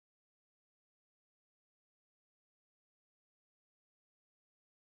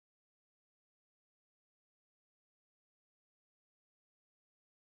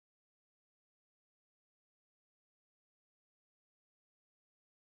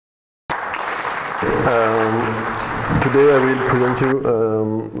Today I will present you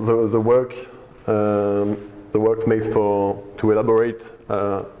the work made to elaborate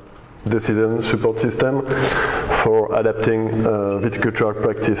decision support system for adapting viticultural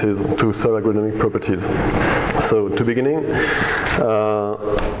practices to soil agronomic properties. So to beginning,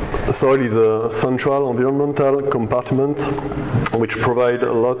 soil is a central environmental compartment which provides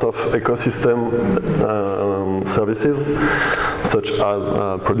a lot of ecosystem services, such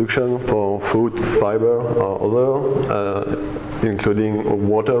as production for food, fiber, or other, including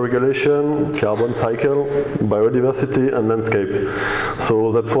water regulation, carbon cycle, biodiversity, and landscape.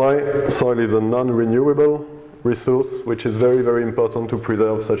 So that's why soil is a non-renewable resource which is very, very important to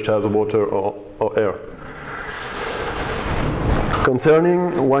preserve, such as water or air.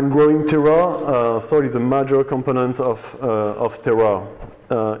 Concerning wine growing terroir, soil is a major component of terroir.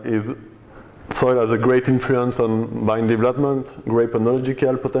 Soil has a great influence on vine development, grape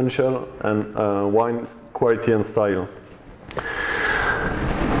enological potential, and wine quality and style.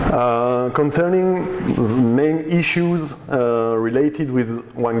 Concerning the main issues related with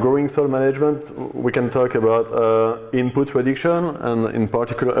wine growing soil management, we can talk about input reduction, and in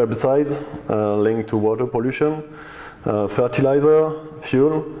particular herbicides linked to water pollution, fertilizer,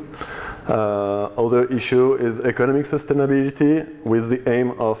 fuel. Other issue is economic sustainability with the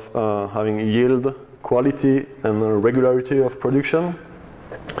aim of having yield, quality, and regularity of production.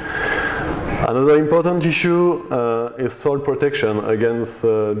 Another important issue is soil protection against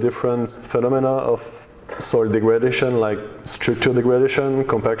different phenomena of soil degradation, like structure degradation,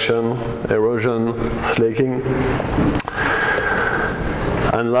 compaction, erosion, slaking.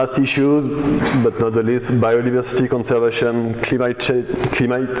 And last issue, but not the least, biodiversity conservation, climate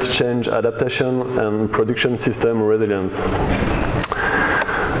change adaptation, and production system resilience.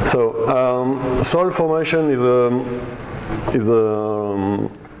 So, soil formation is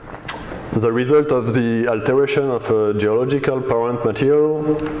the result of the alteration of a geological parent material,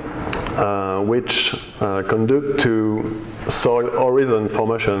 which conduct to soil horizon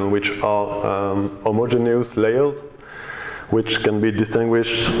formation, which are homogeneous layers, which can be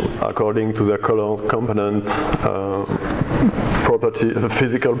distinguished according to their color, component, property,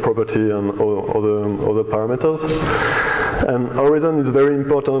 physical property, and other parameters. And horizon is very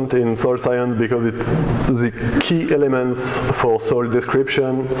important in soil science because it's the key elements for soil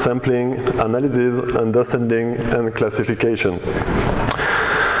description, sampling, analysis, understanding, and classification.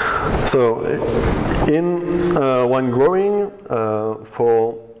 So, in wine growing,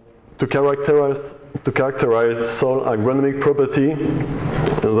 to characterize soil agronomic property,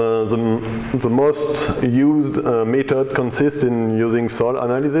 the most used method consists in using soil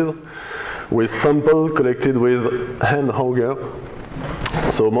analysis with sample collected with hand auger.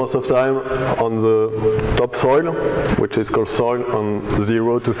 So most of the time on the topsoil, which is called soil on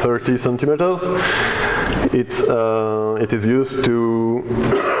 0 to 30 centimeters, it is used to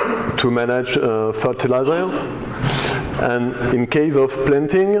manage fertilizer. And in case of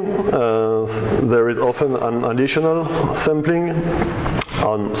planting, there is often an additional sampling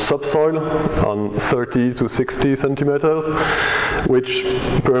on subsoil on 30 to 60 centimeters, which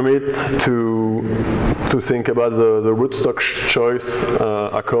permit to think about the rootstock choice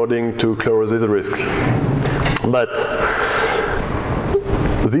according to chlorosis risk. But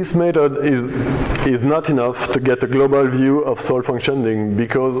this method is not enough to get a global view of soil functioning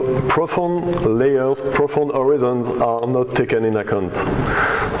because profound layers, profound horizons are not taken in account.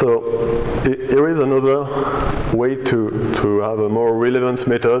 So here is another way to have a more relevant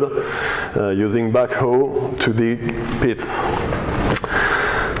method using backhoe to dig pits.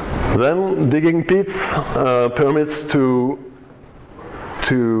 Then digging pits permits to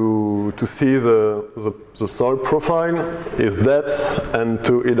see the soil profile, its depth, and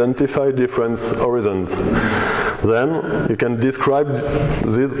to identify different horizons. Then you can describe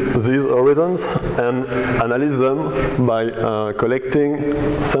these horizons and analyze them by collecting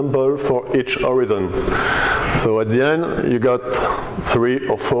samples for each horizon. So at the end, you got 3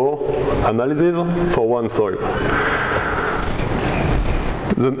 or 4 analyses for one soil.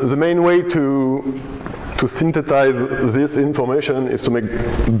 The main way to synthesize this information is to make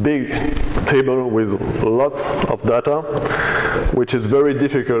big table with lots of data, which is very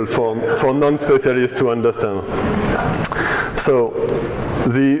difficult for non-specialists to understand. So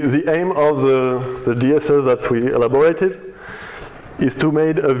the aim of the DSS that we elaborated is to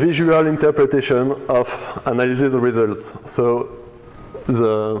make a visual interpretation of analysis results. So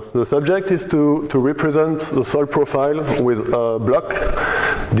the subject is to represent the soil profile with a block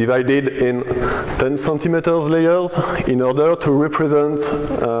divided in 10 centimeters layers in order to represent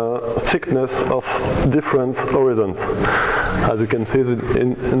thickness of different horizons. as you can see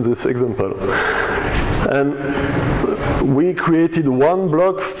in this example. And we created one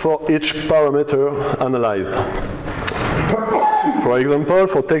block for each parameter analyzed. For example,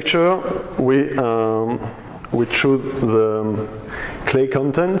 for texture, we choose the clay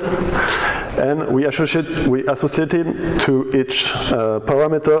content, and we associated to each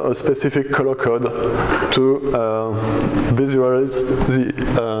parameter a specific color code to visualize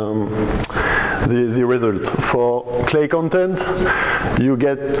the results. For clay content, you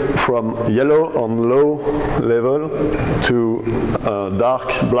get from yellow on low level to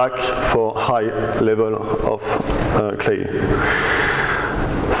dark black for high level of clay.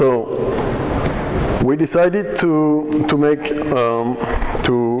 So we decided to make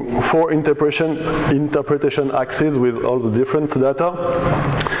four interpretation axes with all the different data.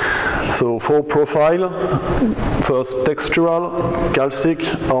 So for profile, first textural, calcic,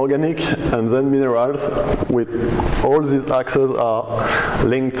 organic, and then minerals. With all these axes are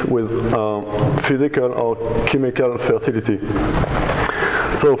linked with physical or chemical fertility.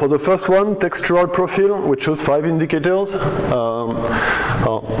 So for the first one, textural profile, we choose 5 indicators.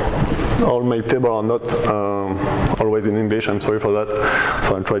 All my tables are not always in English, I'm sorry for that,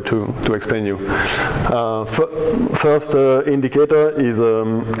 so I'll try to explain you. First indicator is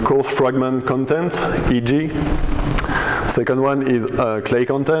coarse fragment content, e.g. Second one is clay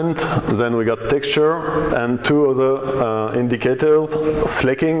content, then we got texture, and 2 other indicators,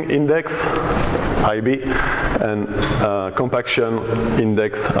 slacking index, IB, and compaction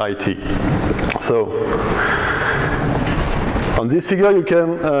index, IT. So, on this figure, you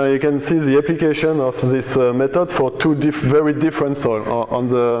can see the application of this method for 2 very different soils. On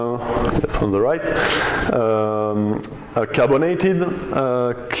the right, a carbonated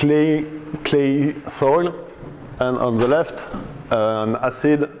clay soil, and on the left, an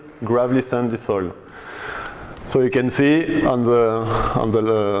acid gravelly sandy soil. So you can see on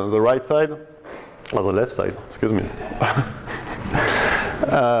the right side, or the left side, excuse me.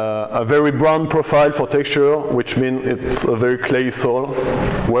 A very brown profile for texture, which means it's a very clay soil,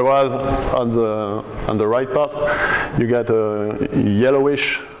 whereas on the right part you get a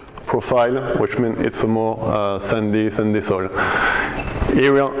yellowish profile, which means it's a more sandy soil.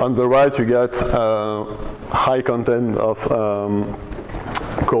 Here on the right you get high content of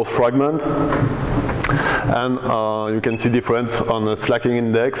coarse fragment, and you can see difference on the slacking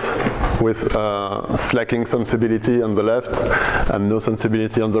index with slacking sensibility on the left and no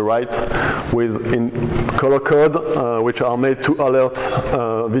sensibility on the right, with color code which are made to alert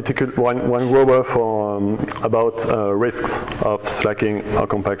wine grower for about risks of slacking or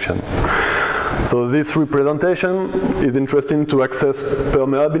compaction. So this representation is interesting to access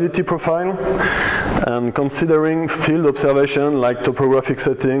permeability profile, and considering field observation like topographic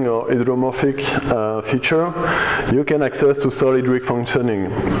setting or hydromorphic feature, you can access to solid rig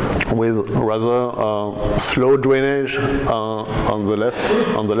functioning with rather slow drainage on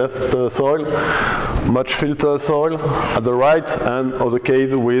the left soil, much filter soil at the right, and other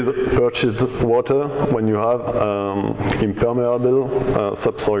case with purchased water when you have impermeable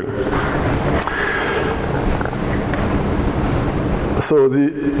subsoil. So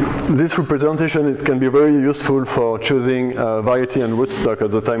this representation can be very useful for choosing variety and rootstock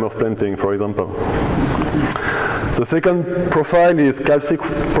at the time of planting, for example. The second profile is calcic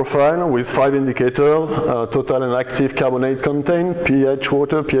profile with 5 indicators, total and active carbonate content, pH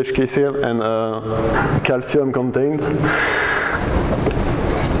water, pH KCl, and calcium content,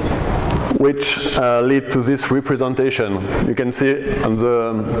 which lead to this representation. You can see on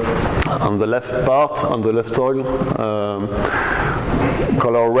the left part, on the left soil,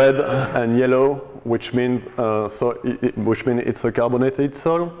 color red and yellow, which means it's a carbonated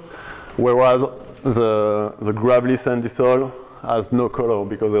soil, whereas the gravelly sandy soil has no color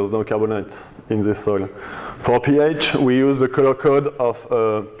because there's no carbonate in this soil. For pH, we use the color code of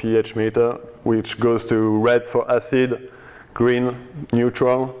a pH meter, which goes to red for acid, green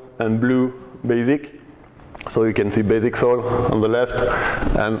neutral, and blue basic. So you can see basic soil on the left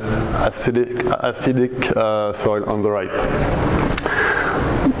and acidic soil on the right.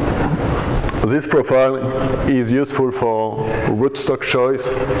 This profile is useful for rootstock choice,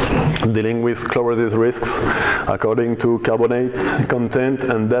 dealing with chlorosis risks according to carbonate content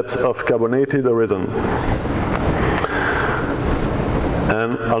and depth of carbonated erosion,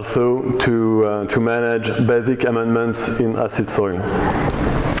 and also to manage basic amendments in acid soils.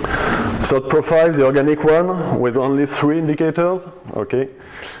 Third profile, the organic one, with only 3 indicators. Okay.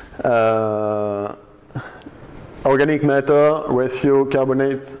 Organic matter, ratio,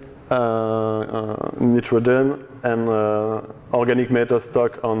 carbonate, nitrogen, and organic matter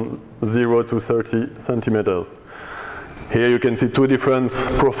stock on 0 to 30 centimeters. Here you can see two different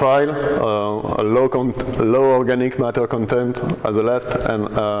profiles, a low organic matter content at the left and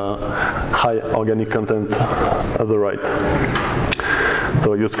high organic content at the right.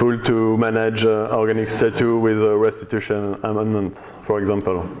 So useful to manage organic status with restitution amendments, for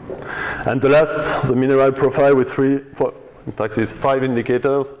example. And the last, the mineral profile with in fact it's 5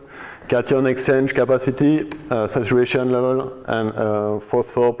 indicators: cation exchange capacity, saturation level, and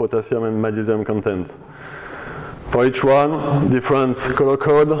phosphor, potassium, and magnesium content. For each one, different color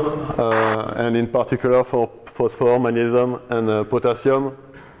code, and in particular for phosphor, magnesium, and potassium,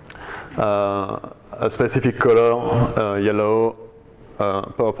 a specific color, yellow,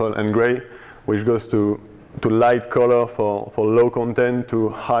 purple, and gray, which goes to light color for low content,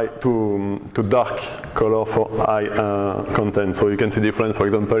 to dark color for high content. So you can see difference, for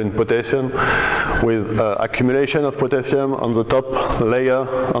example, in potassium, with accumulation of potassium on the top layer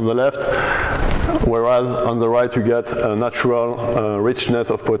on the left, whereas on the right you get a natural richness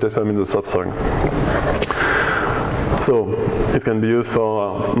of potassium in the subsoil. So it can be used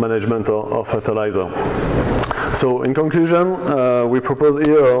for management of fertilizer. So in conclusion, we propose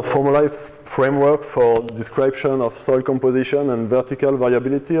here a formalized framework for description of soil composition and vertical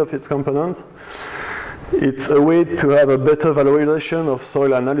variability of its components. It's a way to have a better valorization of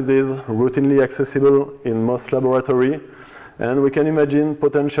soil analysis, routinely accessible in most laboratories, and we can imagine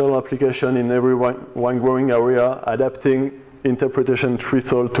potential application in every wine growing area, adapting interpretation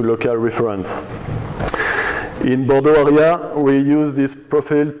threshold to local reference. In Bordeaux area, we use this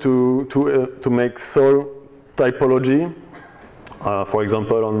profile to make soil typology, for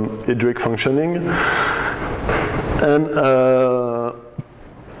example, on hydric functioning, and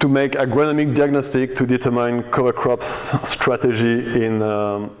to make agronomic diagnostic to determine cover crops strategy in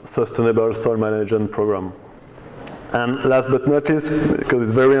sustainable soil management program. And last but not least, because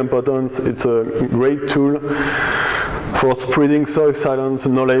it's very important, it's a great tool for spreading soil science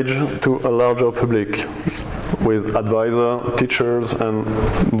knowledge to a larger public with advisors, teachers, and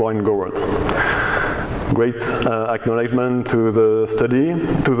wine growers. Great acknowledgement to the study,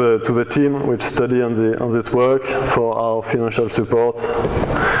 to the team which study on this work, for our financial support,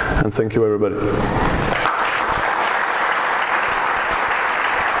 and thank you everybody.